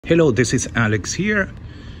Hello, this is Alex here.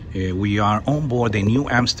 We are on board the New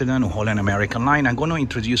Amsterdam Holland American line. I'm going to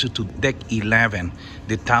introduce you to deck 11,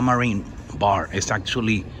 the Tamarind bar. It's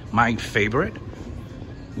actually my favorite.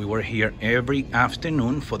 We were here every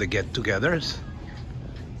afternoon for the get-togethers.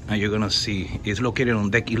 And you're going to see it's located on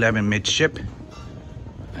deck 11 midship.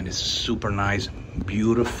 And it's super nice,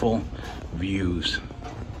 beautiful views.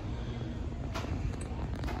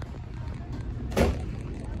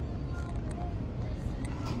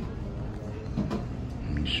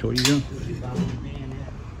 Show you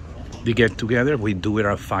the get together. We do it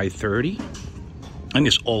at 5:30, and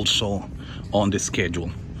it's also on the schedule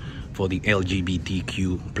for the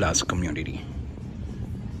LGBTQ plus community.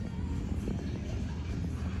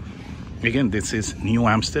 Again, this is New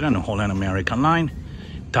Amsterdam Holland American line,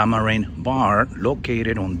 Tamarind bar,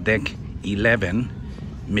 located on deck 11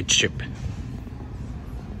 midship.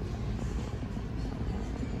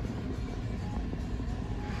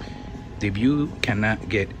 The view cannot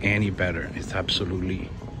get any better. It's absolutely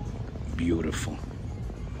beautiful.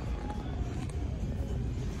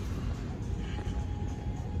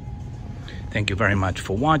 Thank you very much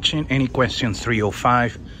for watching. Any questions?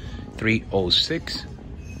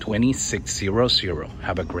 305-306-2600.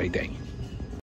 Have a great day.